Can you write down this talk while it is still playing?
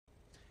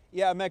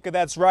Yeah, Mecca,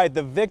 that's right.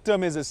 The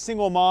victim is a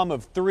single mom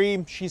of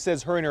 3. She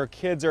says her and her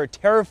kids are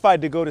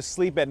terrified to go to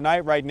sleep at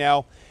night right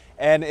now.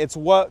 And it's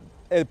what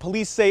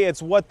police say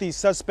it's what the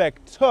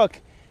suspect took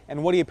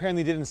and what he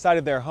apparently did inside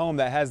of their home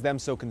that has them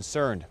so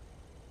concerned.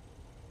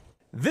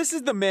 This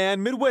is the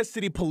man Midwest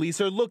City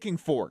Police are looking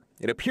for.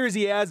 It appears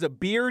he has a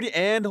beard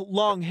and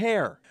long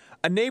hair.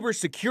 A neighbor's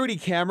security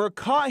camera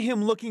caught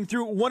him looking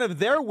through one of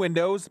their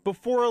windows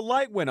before a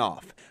light went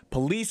off.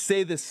 Police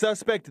say the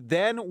suspect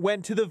then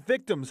went to the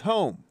victim's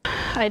home.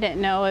 I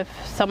didn't know if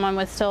someone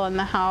was still in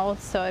the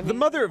house. So the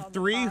mother of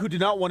 3, who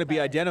did not want to be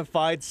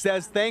identified,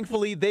 says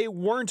thankfully they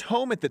weren't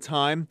home at the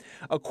time.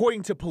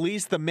 According to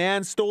police, the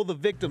man stole the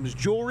victim's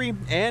jewelry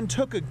and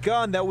took a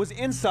gun that was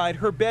inside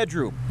her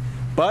bedroom.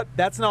 But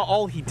that's not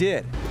all he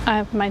did. I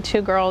have my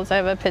 2 girls. I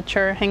have a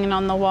picture hanging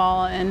on the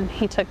wall, and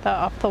he took that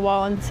off the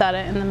wall and set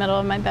it in the middle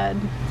of my bed.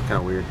 Kind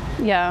of weird.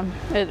 Yeah,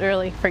 it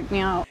really freaked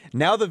me out.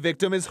 Now the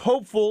victim is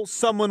hopeful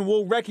someone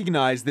will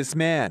recognize this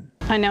man.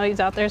 I know he's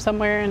out there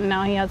somewhere, and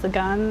now he has a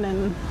gun,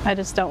 and I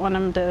just don't want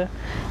him to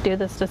do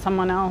this to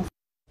someone else.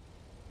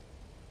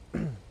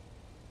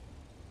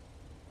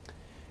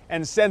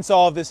 And since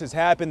all of this has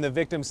happened, the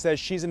victim says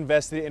she's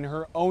invested in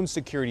her own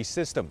security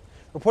system.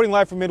 Reporting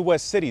live from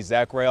Midwest City,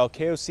 Zach Rael,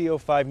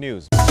 KOCO 5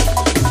 News.